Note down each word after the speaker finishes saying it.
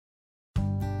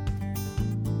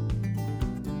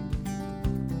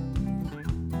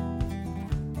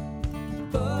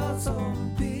Buzz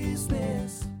on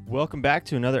Business. Welcome back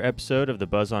to another episode of the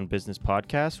Buzz on Business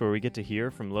podcast, where we get to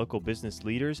hear from local business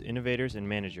leaders, innovators, and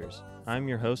managers. I'm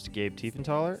your host, Gabe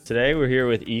Tiefenthaler. Today we're here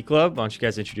with E-Club. Why don't you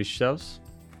guys introduce yourselves?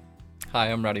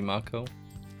 Hi, I'm Roddy Mako.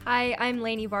 Hi, I'm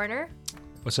Lainey Varner.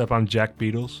 What's up? I'm Jack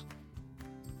Beatles.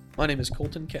 My name is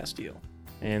Colton Castillo.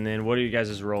 And then what are you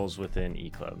guys' roles within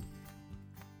E-Club?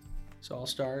 So I'll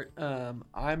start.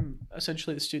 I'm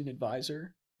essentially the student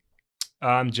advisor.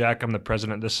 I'm Jack. I'm the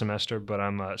president this semester, but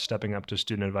I'm stepping up to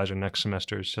student advisor next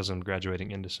semester since I'm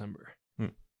graduating in December.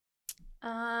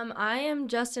 I am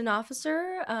just an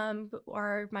officer.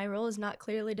 My role is not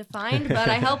clearly defined, but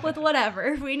I help with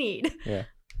whatever we need. Yeah.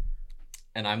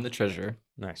 And I'm the treasurer.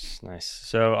 Nice.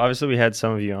 So obviously we had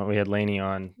some of you on. We had Lainey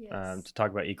on Yes. to talk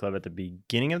about E-Club at the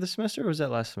beginning of the semester, or was that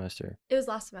last semester? It was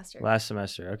last semester. Last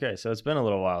semester. Okay, so it's been a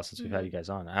little while since we've had Mhm. you guys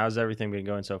on. How's everything been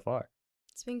going so far?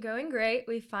 It's been going great.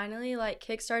 We finally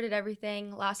kickstarted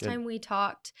everything. Last Good. time we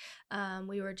talked,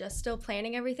 we were just still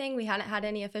planning everything. We hadn't had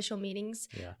any official meetings.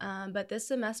 Yeah. But this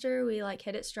semester we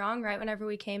hit it strong right whenever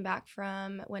we came back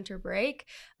from winter break.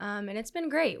 And it's been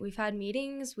great. We've had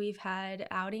meetings, we've had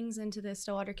outings into the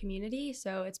Stillwater community.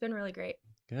 So it's been really great.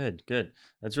 Good.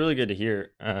 That's really good to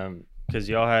hear. Because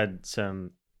y'all had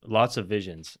lots of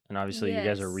visions, and obviously you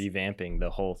guys are Yes. revamping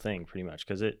the whole thing pretty much,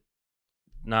 because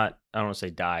I don't want to say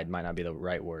died, might not be the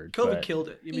right word. COVID but killed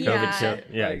it. COVID killed-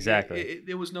 yeah, exactly.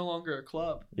 It was no longer a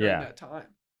club during Yeah. that time.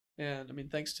 And I mean,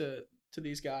 thanks to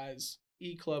these guys,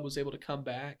 E-Club was able to come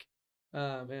back.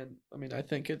 And I mean, I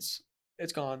think it's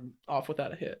gone off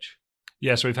without a hitch.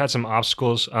 Yeah, so we've had some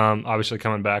obstacles, obviously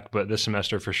coming back, but this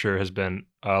semester for sure has been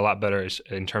a lot better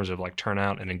in terms of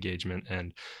turnout and engagement.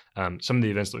 And some of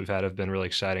the events that we've had have been really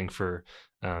exciting for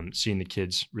seeing the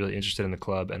kids really interested in the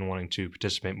club and wanting to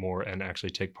participate more and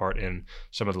actually take part in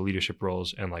some of the leadership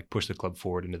roles and push the club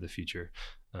forward into the future.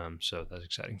 So that's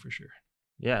exciting for sure.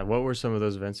 Yeah. What were some of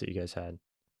those events that you guys had?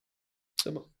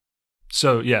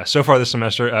 So far this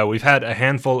semester, we've had a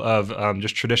handful of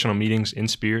just traditional meetings in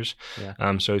Spears.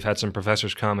 Yeah. So we've had some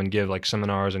professors come and give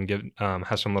seminars and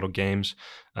have some little games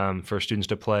for students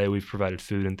to play. We've provided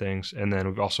food and things. And then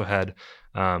we've also had,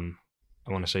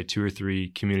 I want to say 2 or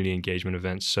 3 community engagement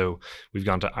events. So we've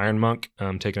gone to Iron Monk,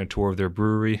 taken a tour of their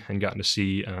brewery and gotten to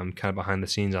see kind of behind the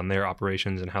scenes on their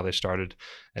operations and how they started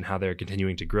and how they're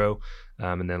continuing to grow.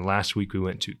 And then last week we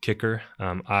went to Kicker.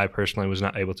 I personally was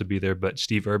not able to be there, but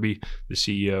Steve Irby, the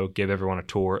CEO, gave everyone a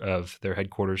tour of their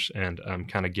headquarters and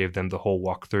kind of gave them the whole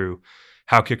walkthrough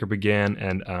how Kicker began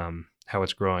and how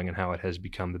it's growing and how it has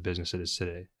become the business it is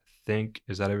today.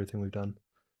 Is that everything we've done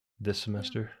this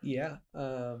semester? Yeah.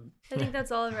 I think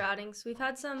that's all of our outings. We've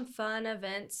had some fun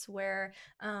events where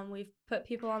we've put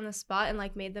people on the spot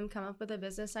and made them come up with a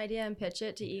business idea and pitch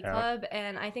it to E-Club.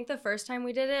 And I think the first time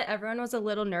we did it, everyone was a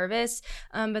little nervous.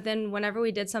 But then whenever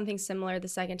we did something similar the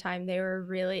second time, they were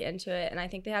really into it. And I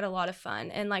think they had a lot of fun.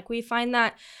 And we find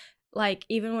that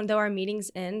even though our meetings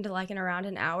end in around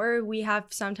an hour, we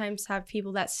sometimes have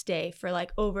people that stay for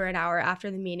over an hour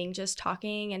after the meeting just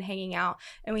talking and hanging out.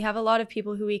 And we have a lot of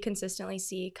people who we consistently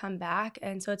see come back.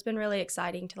 And so it's been really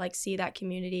exciting to see that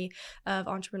community of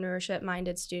entrepreneurship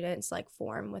minded students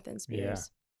form within Spears.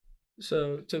 Yeah.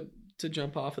 So to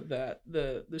jump off of that,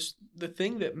 the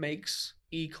thing that makes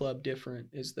E-Club different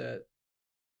is that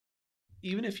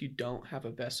even if you don't have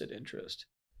a vested interest,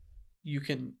 you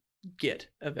can get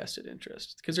a vested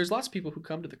interest, because there's lots of people who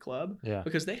come to the club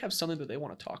because they have something that they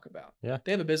want to talk about. Yeah.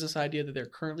 They have a business idea that they're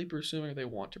currently pursuing or they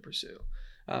want to pursue.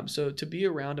 So to be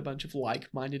around a bunch of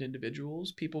like-minded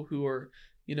individuals, people who are,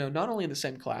 not only in the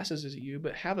same classes as you,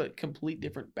 but have a complete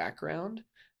different background,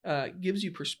 gives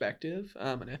you perspective.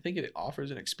 And I think it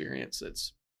offers an experience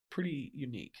that's pretty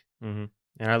unique. Mm-hmm.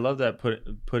 And I love that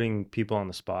putting people on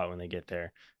the spot when they get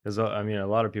there, because I mean, a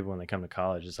lot of people when they come to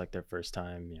college, it's their first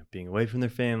time, being away from their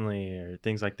family or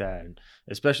things like that. And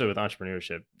especially with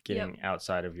entrepreneurship, getting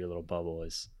outside of your little bubble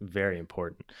is very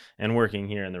important. And working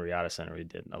here in the Riata Center, we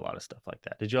did a lot of stuff like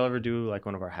that. Did y'all ever do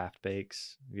one of our half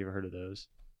bakes? Have you ever heard of those?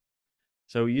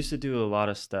 So we used to do a lot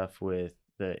of stuff with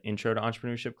the Intro to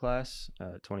Entrepreneurship class,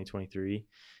 2023,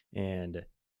 and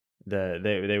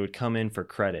they would come in for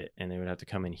credit, and they would have to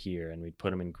come in here, and we'd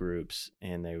put them in groups,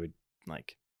 and they would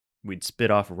we'd spit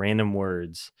off random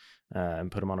words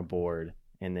and put them on a board,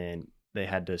 and then they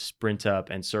had to sprint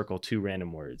up and circle 2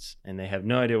 random words, and they have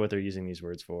no idea what they're using these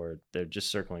words for. They're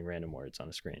just circling random words on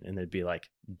a screen, and they'd be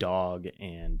dog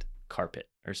and carpet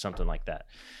or something like that,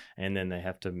 and then they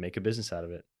have to make a business out of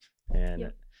it.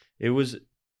 And it was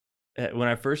when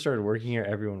I first started working here,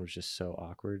 everyone was just so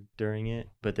awkward during it.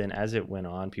 But then as it went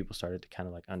on, people started to kind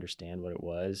of like understand what it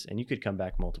was, and you could come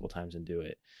back multiple times and do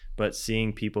it. But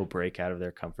seeing people break out of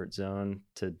their comfort zone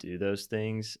to do those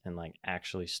things and like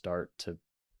actually start to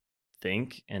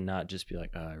think and not just be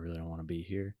like, oh, I really don't want to be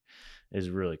here, is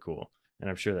really cool. And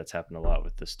I'm sure that's happened a lot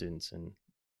with the students. And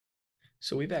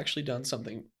So we've actually done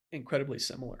something incredibly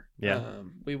similar. Yeah.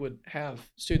 We would have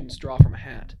students draw from a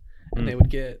hat, and they would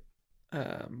get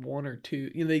one or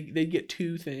two. You know, they'd get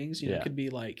two things. You know, Yeah. it could be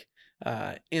like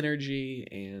energy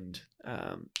and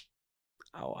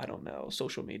I don't know,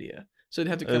 social media. So they'd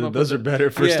have to come up. Those with are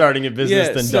better for starting a business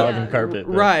than so- dog and carpet.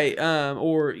 but- right?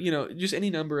 Or you know, just any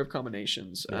number of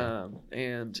combinations. Yeah.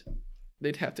 And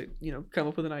they'd have to come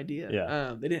up with an idea.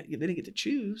 Yeah. They didn't get to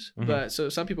choose, Mhm. but so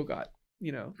some people got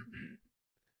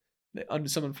under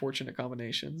some unfortunate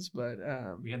combinations, but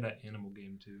We had that animal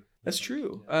game too. that's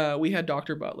true. Yeah. We had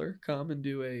Dr. Butler come and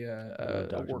do love a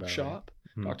Dr. workshop.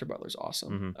 Mhm. Dr. Butler's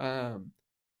awesome.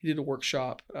 He did a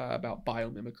workshop about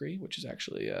biomimicry, which is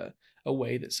actually a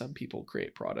way that some people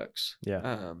create products.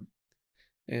 Yeah.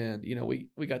 And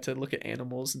we got to look at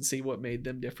animals and see what made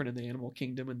them different in the animal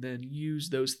kingdom, and then use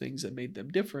those things that made them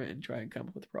different and try and come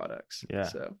up with products. Yeah.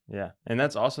 So Yeah. And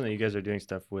that's awesome that you guys are doing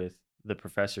stuff with the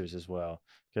professors as well.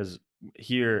 Because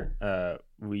here,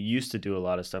 we used to do a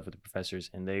lot of stuff with the professors,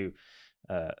 and they,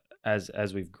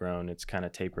 as we've grown, it's kind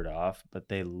of tapered off, but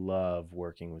they love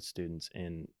working with students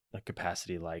in a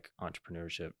capacity like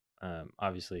entrepreneurship.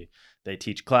 Obviously, they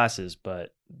teach classes,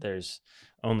 but there's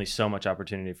only so much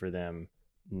opportunity for them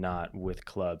not with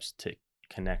clubs to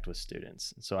connect with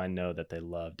students. So I know that they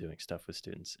love doing stuff with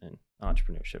students in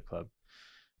entrepreneurship club.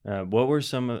 What were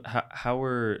some of how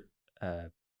were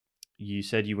you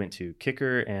said you went to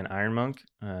Kicker and Iron Monk?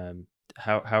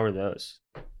 How are those?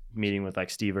 Meeting with like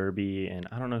Steve Irby, and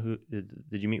I don't know who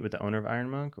did you meet with the owner of Iron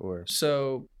Monk or?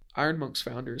 So Iron Monk's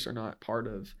founders are not part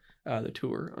of the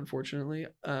tour, unfortunately.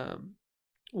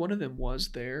 One of them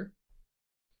was there.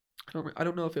 I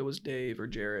don't know if it was Dave or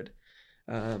Jared,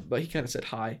 but he kind of said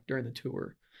hi during the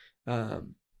tour.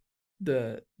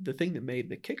 The thing that made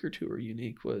the Kicker tour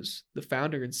unique was the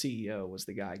founder and CEO was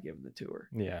the guy giving the tour.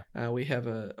 Yeah. We have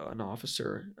an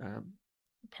officer,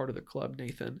 part of the club,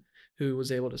 Nathan, who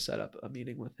was able to set up a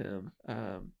meeting with him.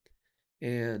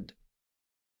 And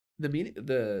the meeting,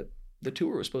 the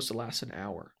tour was supposed to last an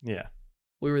hour. Yeah.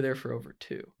 We were there for over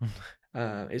 2.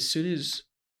 As soon as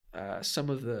some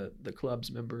of the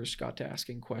club's members got to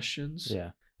asking questions,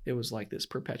 Yeah. it was like this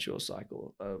perpetual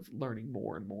cycle of learning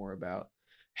more and more about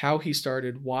how he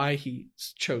started, why he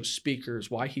chose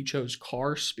speakers, why he chose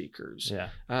car speakers. Yeah.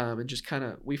 And just kind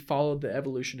of, we followed the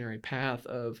evolutionary path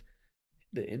of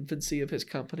the infancy of his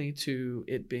company to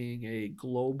it being a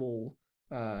global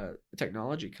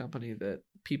technology company that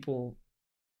people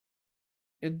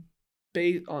in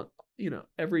based on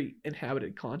every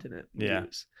inhabited continent Yeah.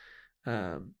 use.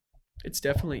 It's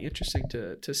definitely interesting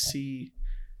to see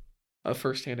a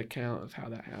firsthand account of how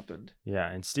that happened. Yeah,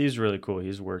 and Steve's really cool.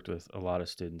 He's worked with a lot of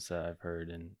students that I've heard,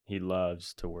 and he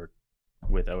loves to work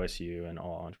with OSU and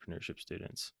all entrepreneurship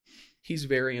students. He's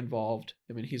very involved.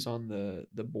 I mean, he's on the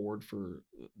board for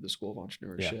the School of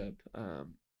Entrepreneurship.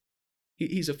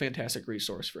 He's a fantastic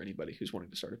resource for anybody who's wanting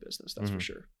to start a business. That's for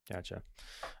sure. Gotcha.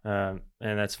 And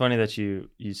that's funny that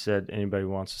you said anybody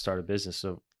wants to start a business.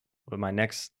 So, but my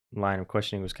next line of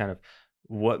questioning was kind of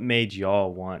what made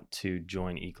y'all want to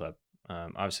join eClub?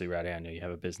 Obviously, Rowdy, I know you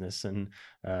have a business, and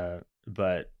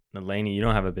but Lainey, you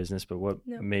don't have a business. But what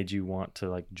No. made you want to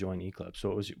like join eClub? So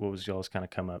what was y'all's kind of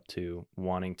come up to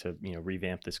wanting to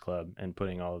revamp this club and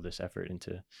putting all of this effort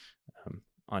into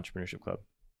entrepreneurship club?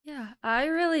 Yeah, I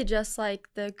really just like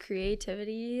the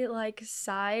creativity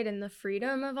side and the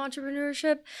freedom of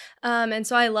entrepreneurship. And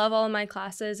so I love all of my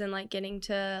classes and getting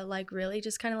to really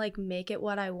just kind of make it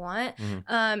what I want.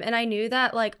 And I knew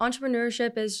that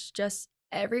entrepreneurship is just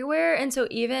everywhere, and so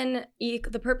even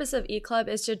the purpose of eClub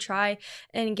is to try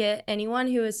and get anyone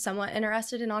who is somewhat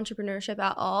interested in entrepreneurship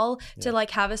at all to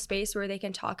have a space where they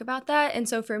can talk about that. And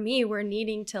so for me, we're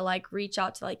needing to reach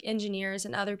out to engineers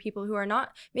and other people who are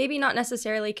maybe not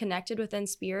necessarily connected within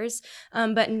Spears,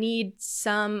 but need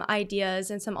some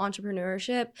ideas and some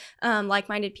entrepreneurship,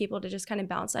 like-minded people to just kind of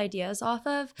bounce ideas off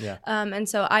of. And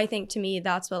so I think to me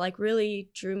that's what really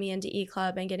drew me into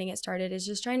eClub and getting it started, is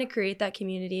just trying to create that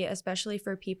community, especially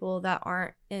for people that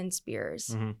aren't in Spears.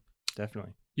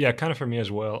 Definitely. Yeah, kind of for me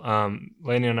as well.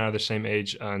 Laney and I are the same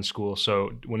age in school, so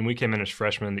when we came in as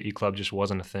freshmen, the E-Club just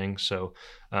wasn't a thing. So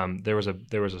there was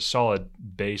a solid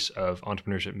base of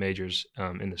entrepreneurship majors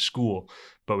in the school,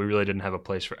 but we really didn't have a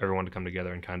place for everyone to come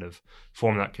together and kind of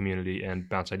form that community and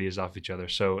bounce ideas off each other.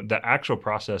 So the actual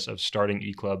process of starting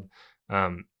E-Club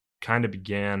kind of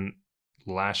began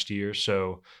last year.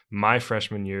 So my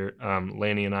freshman year,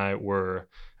 Laney and I were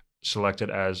selected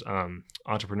as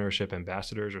entrepreneurship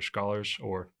ambassadors or scholars,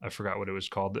 or I forgot what it was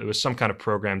called. It was some kind of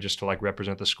program just to like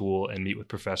represent the school and meet with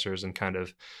professors and kind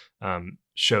of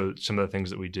show some of the things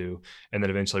that we do. And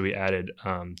then eventually we added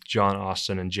John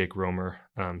Austin and Jake Romer.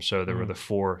 So there were the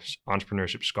 4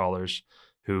 entrepreneurship scholars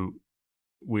who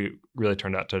we really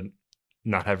turned out to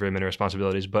not have very many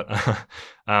responsibilities, but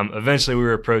eventually we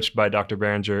were approached by Dr.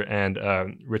 Behringer and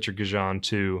Richard Gajan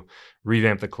to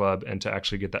revamp the club and to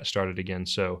actually get that started again.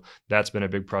 So that's been a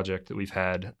big project that we've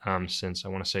had since I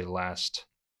want to say last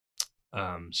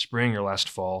spring or last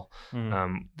fall.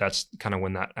 That's kind of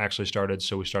when that actually started.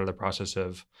 So we started the process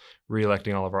of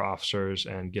re-electing all of our officers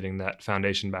and getting that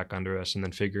foundation back under us, and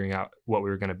then figuring out what we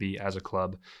were going to be as a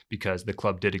club, because the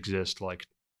club did exist like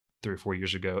 3 or 4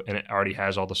 years ago, and it already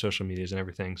has all the social medias and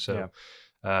everything. So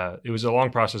it was a long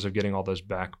process of getting all those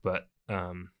back, but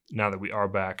now that we are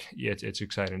back, it's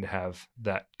exciting to have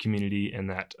that community and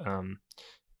that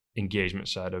engagement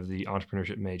side of the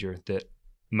entrepreneurship major that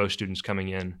most students coming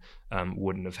in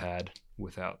wouldn't have had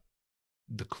without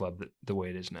the club the way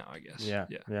it is now, I guess. Yeah.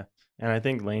 And I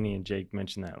think Laney and Jake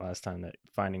mentioned that last time, that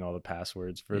finding all the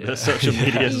passwords for the social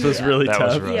medias was really that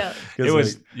tough. Was rough. It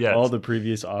was all the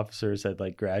previous officers had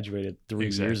like graduated 3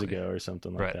 years ago or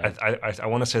something like that. I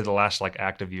want to say the last like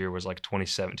active year was like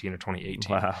 2017 or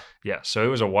 2018. Wow. Yeah, so it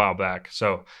was a while back.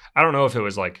 So I don't know if it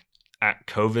was like at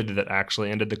COVID that actually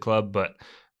ended the club, but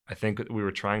I think we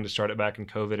were trying to start it back in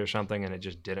COVID or something, and it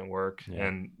just didn't work. Yeah.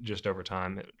 And just over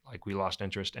time, we lost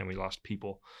interest and we lost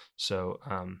people. So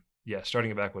starting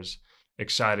it back was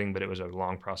exciting, but it was a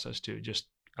long process too. Just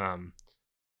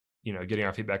getting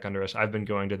our feet back under us. I've been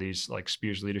going to these like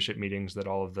Spears leadership meetings that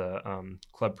all of the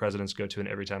club presidents go to, and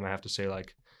every time I have to say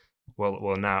like,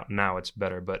 well now it's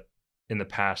better, but in the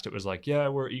past it was like, yeah,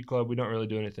 we're E-Club, we don't really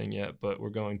do anything yet, but we're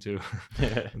going to.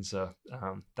 And so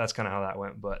that's kind of how that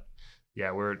went. But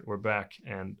yeah, we're back,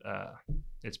 and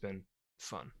it's been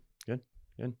fun. Good.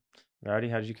 Rowdy,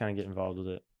 how did you kind of get involved with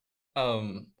it?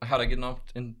 How'd I get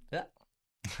involved in that?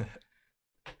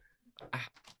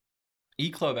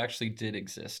 E-Club actually did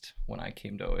exist when I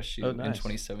came to OSU in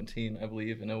 2017, I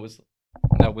believe, and that was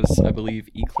I believe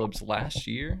E-Club's last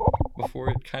year before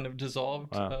it kind of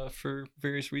dissolved for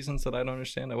various reasons that I don't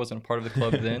understand. I wasn't a part of the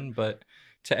club then, but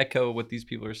to echo what these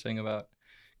people are saying about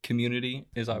community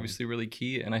is obviously really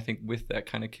key, and I think with that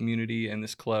kind of community and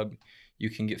this club, you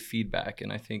can get feedback.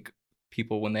 And I think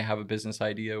people, when they have a business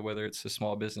idea, whether it's a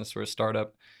small business or a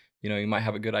startup, you might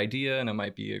have a good idea and it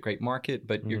might be a great market,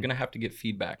 but you're going to have to get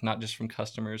feedback, not just from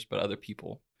customers, but other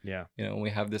people. Yeah.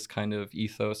 We have this kind of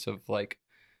ethos of like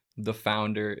the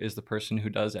founder is the person who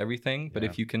does everything. But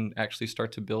if you can actually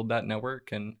start to build that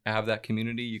network and have that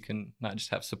community, you can not just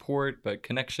have support, but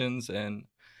connections and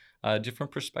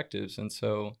different perspectives. And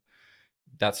so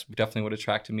that's definitely what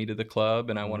attracted me to the club.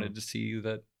 And I wanted to see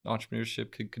that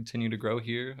entrepreneurship could continue to grow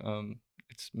here.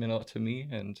 It's meant a lot to me,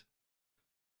 and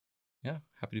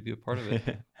happy to be a part of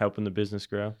it. Helping the business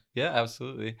grow. Yeah,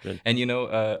 absolutely. Good. And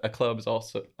a club is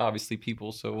also obviously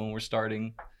people. So when we're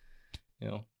starting,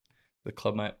 the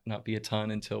club might not be a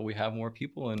ton until we have more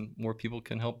people, and more people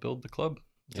can help build the club,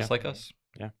 just like us.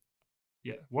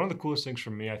 Yeah. One of the coolest things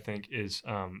for me, I think, is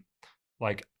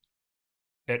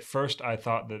at first I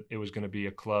thought that it was going to be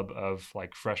a club of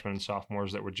like freshmen and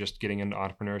sophomores that were just getting into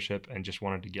entrepreneurship and just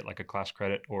wanted to get like a class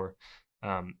credit or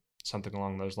something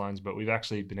along those lines. But we've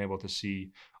actually been able to see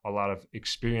a lot of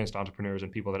experienced entrepreneurs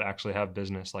and people that actually have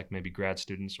business, like maybe grad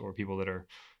students or people that are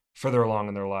further along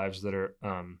in their lives that are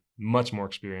much more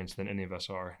experienced than any of us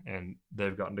are. And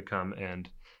they've gotten to come and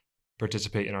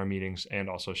participate in our meetings and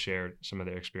also share some of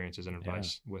their experiences and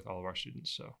advice with all of our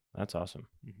students. So that's awesome.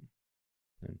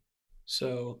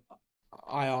 So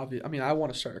I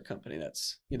want to start a company.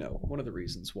 That's, one of the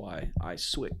reasons why I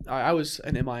switched. I was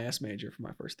an MIS major for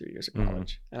my first 3 years of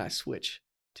college, and I switched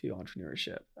to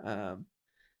entrepreneurship.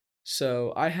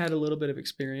 So I had a little bit of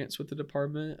experience with the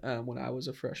department. When I was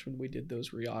a freshman, we did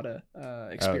those Riata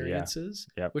experiences,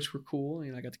 which were cool.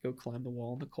 I got to go climb the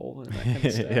wall in the cold and that kind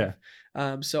of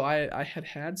stuff. So I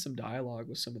had some dialogue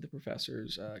with some of the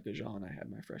professors. Gajan, I had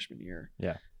my freshman year.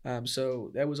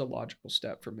 So that was a logical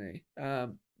step for me.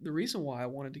 The reason why I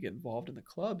wanted to get involved in the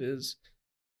club is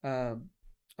I'm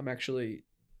actually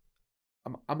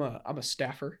I'm a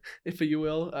staffer, if you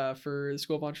will, for the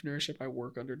School of Entrepreneurship. I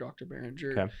work under Dr.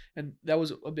 Behringer, Okay. and that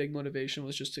was a big motivation,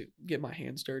 was just to get my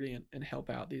hands dirty and help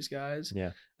out these guys.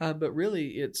 Yeah. But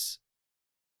really, it's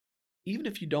even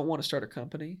if you don't want to start a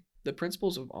company, the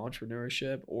principles of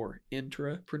entrepreneurship or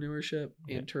intrapreneurship,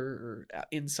 or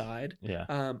inside,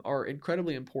 are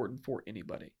incredibly important for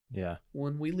anybody. Yeah.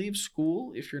 When we leave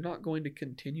school, if you're not going to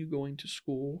continue going to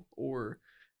school or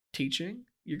teaching,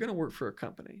 you're going to work for a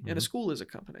company, and a school is a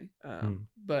company.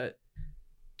 But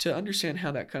to understand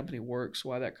how that company works,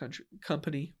 why that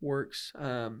company works,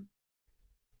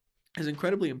 is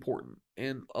incredibly important.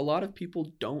 And a lot of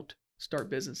people don't start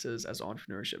businesses as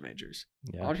entrepreneurship majors.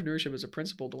 Yeah. Entrepreneurship as a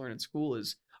principle to learn in school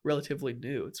is relatively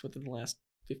new. It's within the last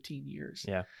 15 years.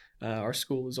 Yeah. Our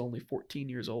school is only 14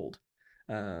 years old.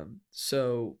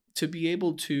 So to be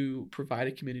able to provide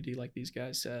a community like these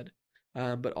guys said,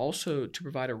 but also to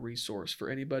provide a resource for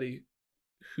anybody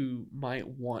who might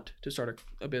want to start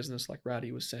a business, like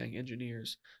Rowdy was saying,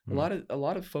 engineers. A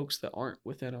lot of folks that aren't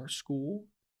within our school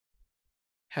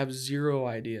have zero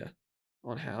idea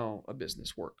on how a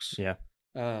business works. Yeah.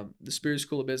 The Spears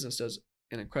School of Business does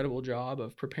an incredible job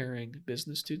of preparing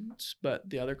business students, but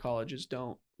the other colleges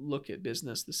don't look at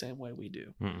business the same way we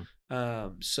do.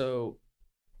 So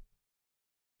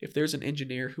if there's an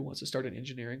engineer who wants to start an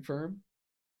engineering firm,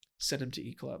 send him to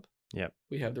eClub. Yep.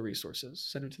 We have the resources.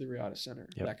 Send him to the Riata Center,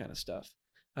 that kind of stuff.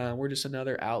 We're just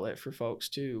another outlet for folks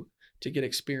to get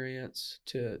experience,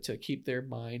 to keep their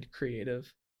mind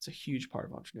creative. It's a huge part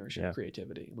of entrepreneurship,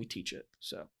 creativity, and we teach it.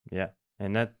 So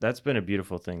and that's been a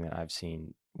beautiful thing that I've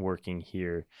seen working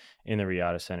here in the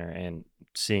Riata Center and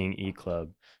seeing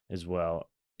eClub as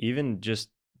well. Even just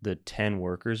the 10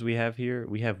 workers we have here,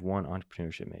 we have one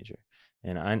entrepreneurship major,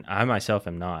 and I myself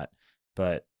am not,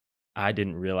 but I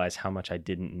didn't realize how much I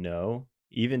didn't know.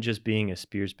 Even just being a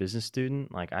Spears business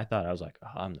student, like I thought I was like,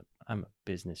 oh, I'm a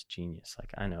business genius, like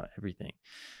I know everything,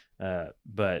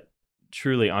 but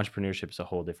truly entrepreneurship is a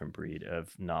whole different breed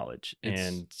of knowledge.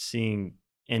 And seeing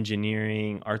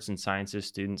engineering, arts and sciences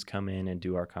students come in and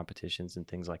do our competitions and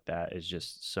things like that is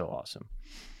just so awesome.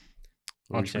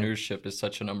 Entrepreneurship is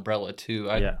such an umbrella too.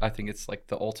 I think it's like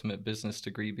the ultimate business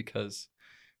degree, because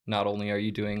not only are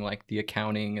you doing like the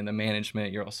accounting and the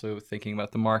management, you're also thinking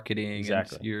about the marketing.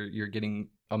 Exactly. And you're getting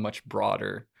a much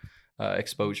broader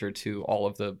exposure to all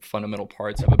of the fundamental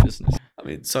parts of a business. I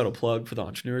mean, subtle plug for the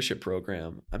entrepreneurship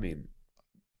program. I mean,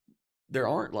 there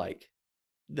aren't like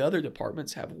the other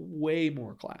departments have way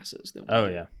more classes than we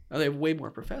do. They have way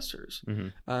more professors.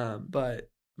 But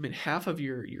I mean, half of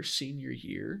your senior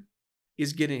year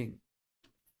is getting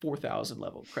 4,000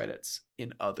 level credits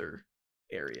in other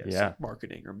areas, like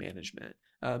marketing or management.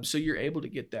 So you're able to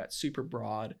get that super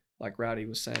broad, like Rowdy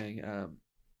was saying,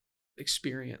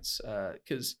 experience,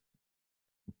 because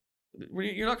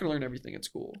you're not going to learn everything in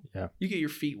school. You get your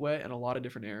feet wet in a lot of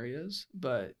different areas,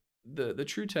 but the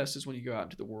true test is when you go out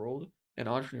into the world, and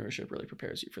entrepreneurship really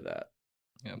prepares you for that.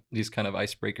 Yeah, these kind of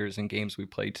icebreakers and games we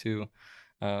play too.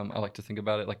 I like to think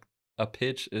about it like a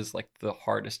pitch is like the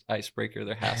hardest icebreaker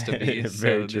there has to be.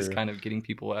 So just kind of getting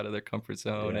people out of their comfort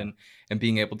zone and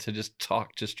being able to just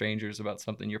talk to strangers about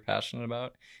something you're passionate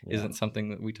about isn't something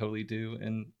that we totally do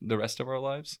in the rest of our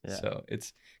lives. So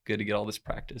it's good to get all this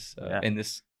practice in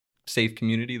this safe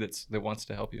community that wants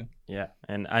to help you.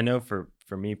 And I know for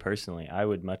me personally, I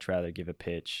would much rather give a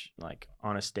pitch like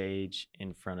on a stage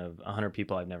in front of 100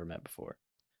 people I've never met before.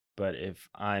 But if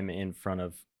I'm in front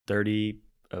of 30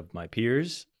 of my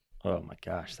peers, oh my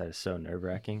gosh, that is so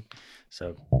nerve-wracking.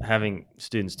 So having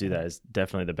students do that is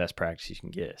definitely the best practice you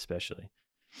can get, especially.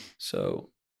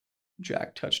 So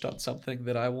Jack touched on something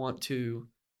that I want to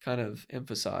kind of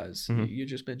emphasize. You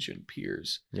just mentioned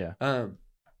peers.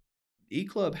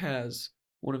 eClub has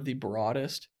one of the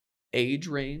broadest age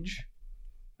range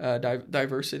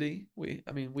diversity.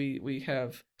 We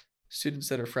have students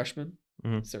that are freshmen.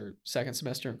 It's their second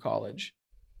semester in college.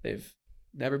 They've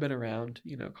never been around,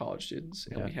 college students,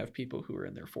 and we have people who are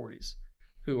in their 40s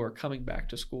who are coming back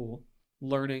to school,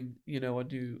 learning, a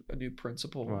new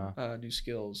principle, new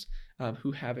skills,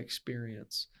 who have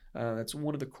experience. That's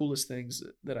one of the coolest things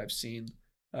that I've seen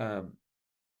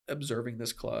observing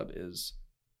this club is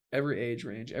every age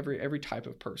range, every type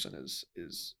of person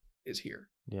is here.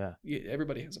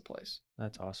 Everybody has a place.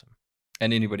 That's awesome.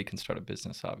 And anybody can start a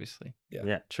business, obviously.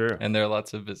 Yeah, true. And there are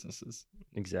lots of businesses.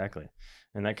 Exactly.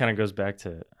 And that kind of goes back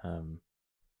to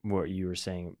what you were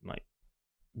saying, like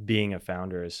being a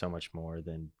founder is so much more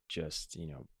than just,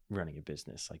 running a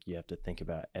business. Like you have to think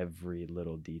about every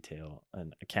little detail,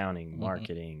 and accounting,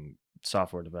 marketing,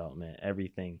 software development,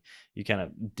 everything. You kind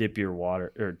of dip your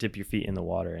feet in the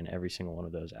water in every single one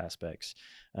of those aspects.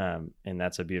 And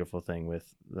that's a beautiful thing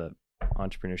with the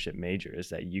entrepreneurship major, is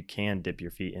that you can dip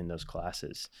your feet in those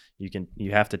classes.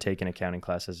 You have to take an accounting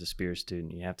class as a Spears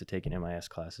student. You have to take an MIS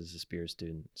class as a Spears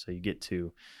student. So you get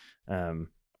to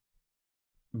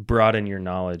broaden your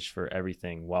knowledge for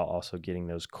everything while also getting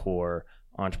those core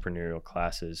entrepreneurial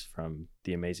classes from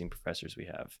the amazing professors we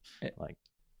have.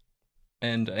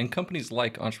 And companies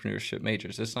like entrepreneurship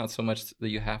majors, it's not so much that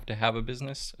you have to have a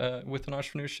business with an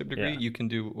entrepreneurship degree. Yeah. You can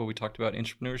do what we talked about,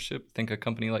 entrepreneurship. Think a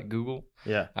company like Google.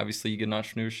 Yeah. Obviously, you get an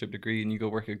entrepreneurship degree and you go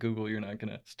work at Google. You're not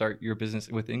going to start your business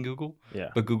within Google. Yeah.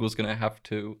 But Google's going to have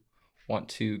to want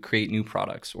to create new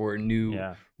products or new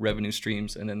revenue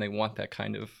streams. And then they want that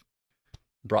kind of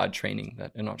broad training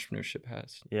that an entrepreneurship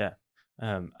has. Yeah.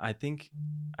 I think,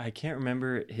 I can't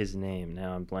remember his name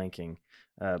now, I'm blanking,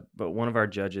 but one of our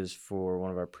judges for one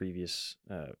of our previous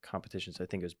competitions, I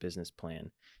think it was business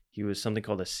plan, he was something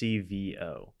called a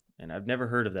CVO, and I've never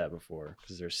heard of that before,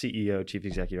 because there's CEO, chief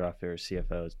executive officer,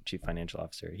 CFO, chief financial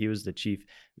officer. He was the chief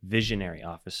visionary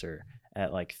officer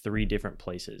at like 3 different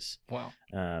places. Wow.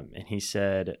 And he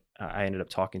said, I ended up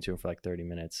talking to him for like 30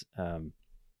 minutes.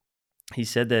 He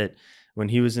said that when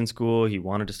he was in school, he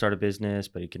wanted to start a business,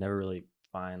 but he could never really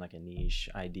find like a niche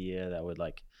idea that would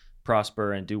like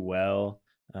prosper and do well.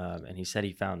 And he said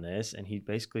he found this, and he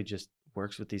basically just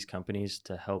works with these companies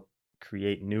to help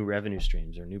create new revenue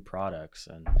streams or new products.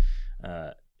 And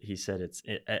he said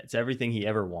it's everything he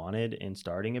ever wanted in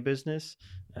starting a business,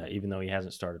 even though he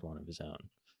hasn't started one of his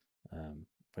own,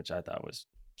 which I thought was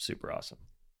super awesome.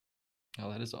 Oh,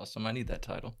 that is awesome. I need that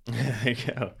title. There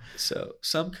you go. So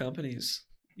some companies,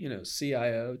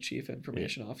 CIO, chief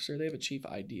information officer, they have a chief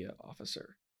idea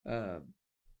officer.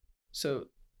 So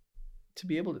to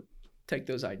be able to take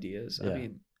those ideas, I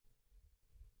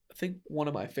think one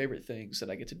of my favorite things that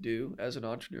I get to do as an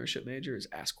entrepreneurship major is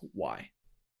ask why.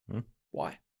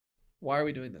 Why? Why are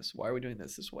we doing this? Why are we doing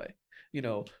this way?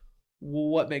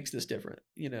 What makes this different?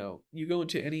 You go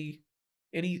into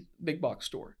any big box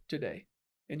store today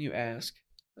and you ask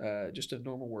just a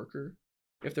normal worker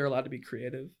if they're allowed to be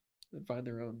creative and find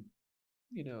their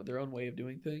own way of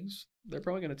doing things, they're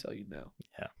probably going to tell you no.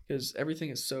 Yeah. Because everything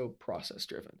is so process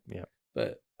driven. Yeah.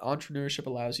 But entrepreneurship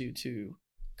allows you to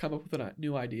come up with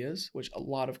new ideas, which a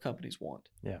lot of companies want.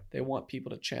 Yeah. They want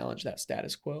people to challenge that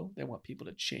status quo. They want people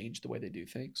to change the way they do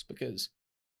things, because,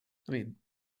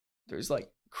 there's like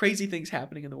crazy things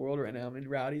happening in the world right now.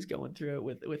 Rowdy's going through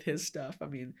it with his stuff.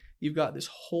 You've got this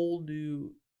whole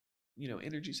new,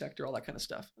 energy sector, all that kind of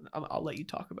stuff. I'll let you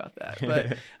talk about that.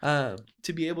 But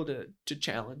to be able to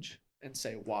challenge and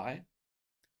say why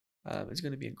is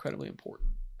going to be incredibly important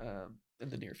in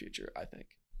the near future, I think.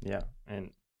 Yeah.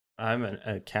 And I'm an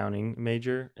accounting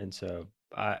major. And so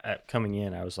coming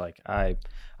in, I was like, I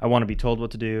want to be told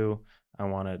what to do. I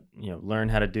want to, learn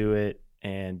how to do it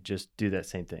and just do that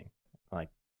same thing. Like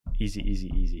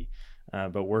easy.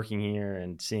 But working here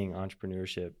and seeing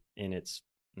entrepreneurship in its,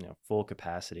 full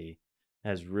capacity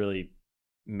has really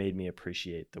made me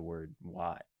appreciate the word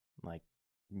why. Like,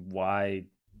 why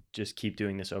just keep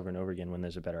doing this over and over again when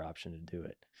there's a better option to do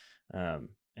it?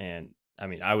 And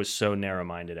I was so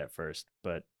narrow-minded at first,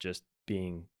 but just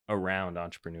being around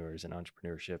entrepreneurs and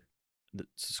entrepreneurship, the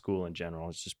school in general,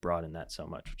 has just broadened that so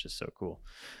much, which is so cool.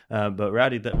 But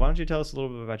Rowdy, why don't you tell us a little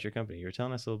bit about your company? You were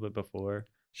telling us a little bit before.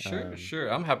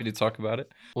 Sure. I'm happy to talk about it.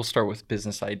 We'll start with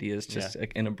business ideas, just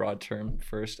in a broad term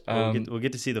first. We'll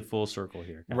get to see the full circle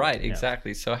here. Right,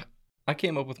 exactly. So I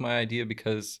came up with my idea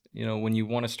because, when you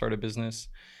want to start a business,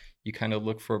 you kind of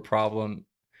look for a problem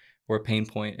or a pain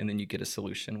point, and then you get a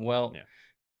solution. Well,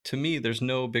 to me, there's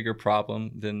no bigger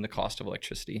problem than the cost of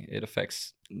electricity. It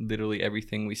affects literally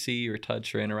everything we see or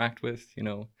touch or interact with.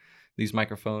 These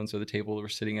microphones or the table we're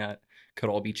sitting at could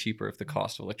all be cheaper if the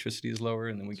cost of electricity is lower,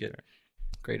 and then we get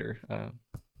greater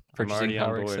purchasing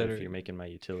power, on board etc. if you're making my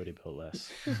utility bill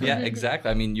less. Yeah,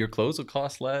 exactly. Your clothes will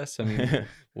cost less. We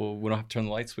don't have to turn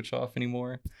the light switch off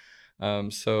anymore.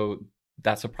 So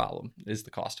that's a problem, is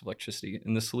the cost of electricity.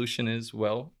 And the solution is,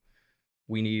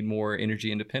 we need more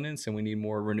energy independence and we need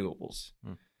more renewables.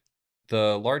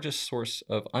 The largest source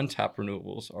of untapped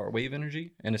renewables are wave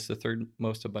energy, and it's the third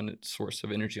most abundant source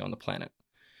of energy on the planet.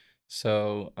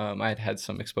 So I had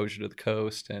some exposure to the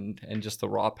coast and just the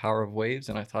raw power of waves.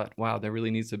 And I thought, wow, there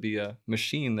really needs to be a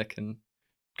machine that can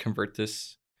convert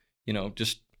this,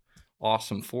 just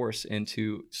awesome force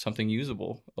into something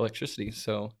usable, electricity.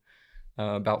 So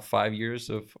about 5 years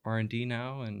of R&D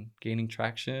now and gaining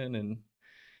traction and,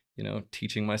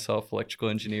 teaching myself electrical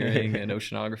engineering and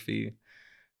oceanography.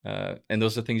 And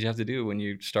those are things you have to do when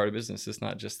you start a business. It's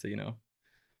not just the,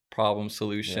 problem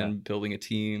solution, building a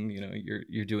team.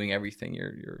 You're doing everything.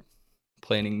 You're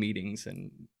planning meetings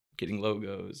and getting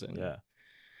logos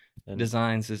and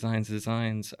designs.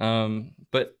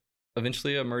 But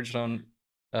eventually I emerged on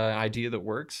an idea that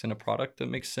works and a product that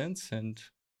makes sense, and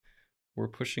we're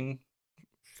pushing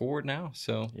forward now.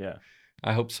 So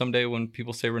I hope someday when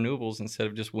people say renewables, instead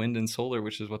of just wind and solar,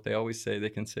 which is what they always say, they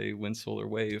can say wind, solar,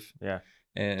 wave.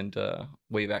 And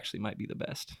wave actually might be the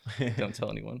best. Don't tell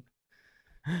anyone.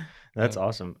 That's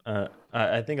awesome.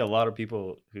 I think a lot of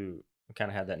people who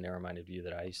kind of had that narrow-minded view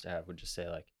that I used to have would just say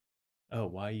like, oh,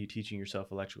 why are you teaching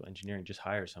yourself electrical engineering? Just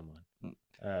hire someone.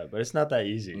 But it's not that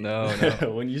easy. No.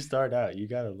 When you start out, you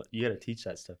gotta teach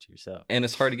that stuff to yourself. And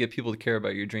it's hard to get people to care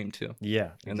about your dream too.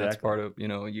 Yeah, and that's part of,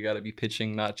 you got to be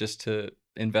pitching not just to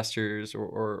investors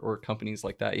or companies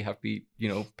like that. You have to be,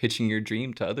 pitching your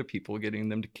dream to other people, getting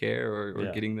them to care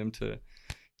or getting them to,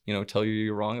 tell you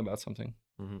you're wrong about something.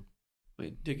 Mm-hmm.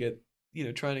 To get,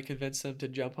 trying to convince them to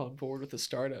jump on board with a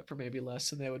startup for maybe less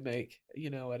than they would make,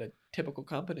 at a typical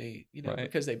company, right.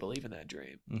 because they believe in that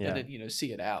dream and then,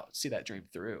 see it out, see that dream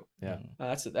through. Yeah.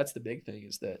 That's the big thing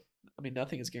is that,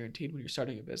 nothing is guaranteed when you're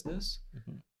starting a business,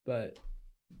 but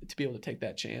to be able to take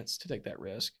that chance, to take that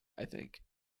risk, I think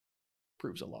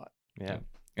proves a lot. Yeah.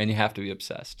 And you have to be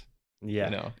obsessed.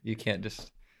 Yeah. You can't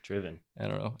just driven. I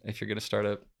don't know. If you're going to start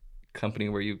a company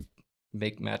where you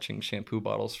make matching shampoo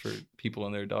bottles for people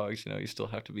and their dogs, you still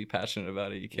have to be passionate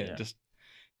about it. You can't just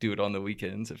do it on the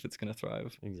weekends if it's going to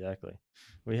thrive. Exactly.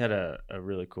 We had a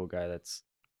really cool guy that's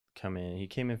come in. He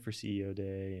came in for CEO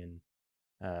Day and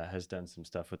has done some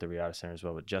stuff with the Riata Center as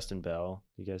well. But Justin Bell,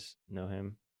 you guys know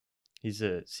him? He's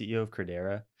a CEO of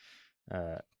Credera.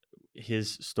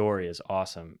 His story is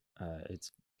awesome.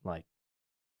 It's like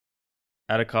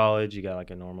out of college, you got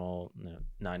like a normal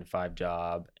 9-to-5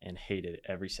 job and hated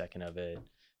every second of it,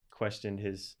 questioned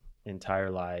his entire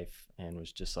life and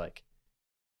was just like,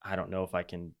 I don't know if I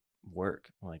can work.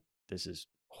 Like, this is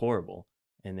horrible.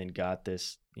 And then got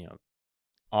this,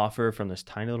 offer from this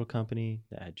tiny little company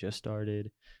that had just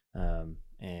started.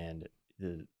 And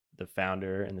the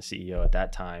founder and the CEO at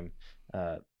that time,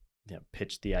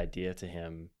 pitched the idea to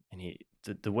him. And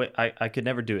the way I could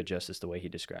never do it justice the way he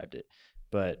described it,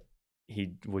 but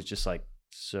he was just like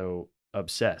so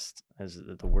obsessed, as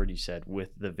the word you said, with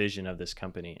the vision of this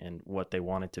company and what they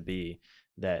wanted to be,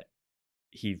 that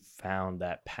he found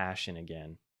that passion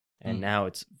again. And now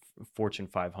it's Fortune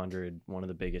 500, one of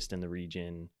the biggest in the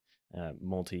region,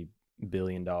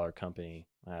 multi-billion-dollar company.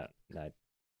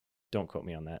 Don't quote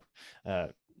me on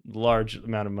that. Large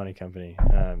amount of money company,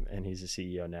 and he's a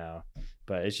CEO now.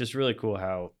 But it's just really cool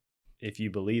how, if you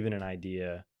believe in an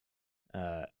idea,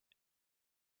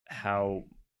 how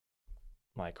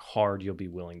like hard you'll be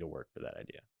willing to work for that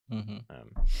idea.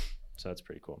 So that's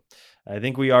pretty cool. I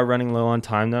think we are running low on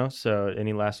time though. So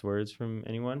any last words from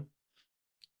anyone?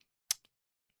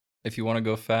 If you want to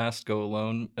go fast, go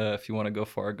alone. If you want to go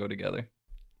far, go together.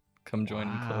 Come join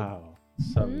the club. Wow,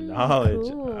 some knowledge.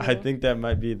 Cool. I think that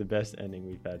might be the best ending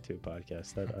we've had to a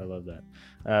podcast. I love that.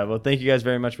 Well, thank you guys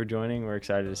very much for joining. We're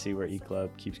excited to see where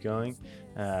eClub keeps going.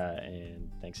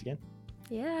 And thanks again.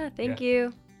 Yeah, thank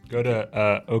you. Go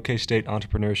to OK State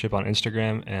Entrepreneurship on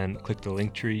Instagram and click the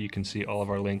link tree. You can see all of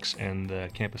our links and the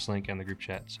campus link and the group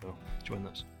chat. So join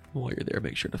those. While you're there,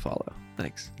 make sure to follow.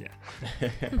 Thanks. Yeah.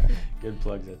 Good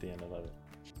plugs at the end. I love it.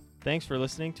 Thanks for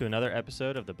listening to another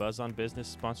episode of the Buzz on Business,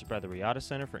 sponsored by the Riata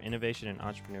Center for Innovation and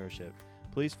Entrepreneurship.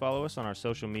 Please follow us on our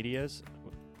social medias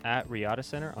at Riata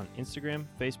Center on Instagram,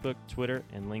 Facebook, Twitter,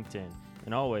 and LinkedIn.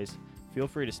 And always, feel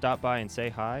free to stop by and say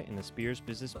hi in the Spears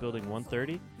Business Building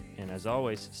 130. And as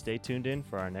always, stay tuned in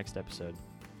for our next episode.